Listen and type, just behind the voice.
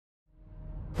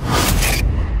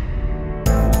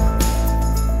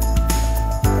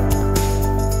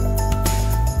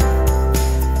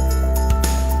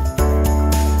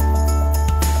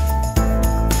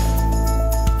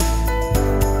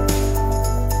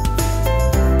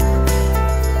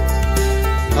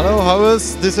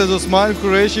Havas. This is Usman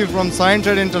Qureshi from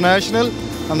SignTrade International.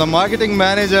 I'm the marketing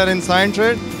manager in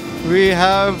SignTrade. We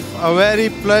have a very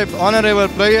honorable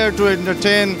pleasure to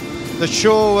entertain the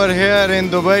show over here in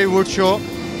Dubai Wood Show.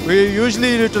 We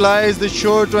usually utilize the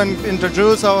show to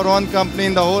introduce our own company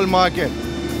in the whole market.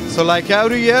 So like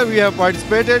every year we have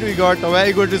participated, we got a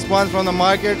very good response from the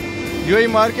market. UAE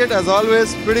market as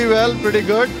always pretty well, pretty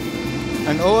good.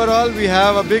 And overall we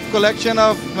have a big collection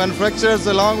of manufacturers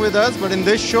along with us, but in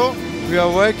this show we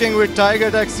are working with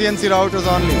TigerTech CNC routers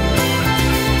only.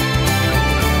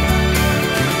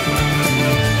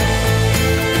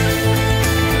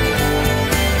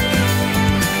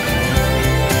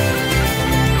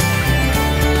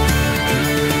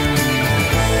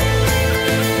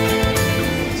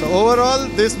 Overall,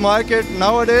 this market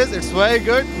nowadays, it's very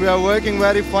good. We are working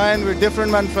very fine with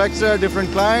different manufacturers,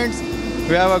 different clients.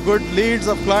 We have a good leads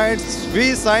of clients.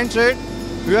 We SignTrade,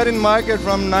 we are in market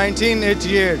from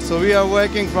 1988. So we are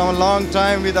working from a long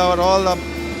time with all the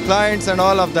clients and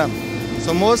all of them.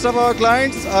 So most of our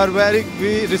clients are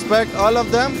we respect all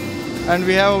of them. And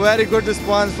we have a very good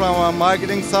response from our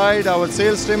marketing side. Our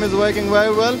sales team is working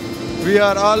very well. We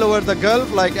are all over the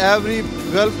Gulf, like every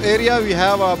Gulf area, we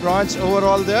have our branch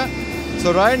overall there.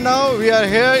 So right now, we are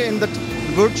here in the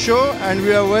Wood Show and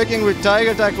we are working with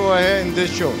TigerTech over here in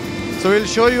this show. So we'll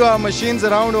show you our machines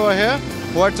around over here,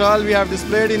 what all we have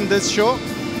displayed in this show.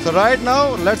 So right now,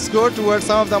 let's go towards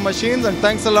some of the machines, and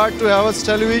thanks a lot to Havas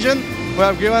Television who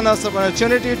have given us an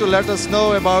opportunity to let us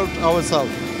know about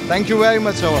ourselves. Thank you very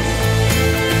much, Havas.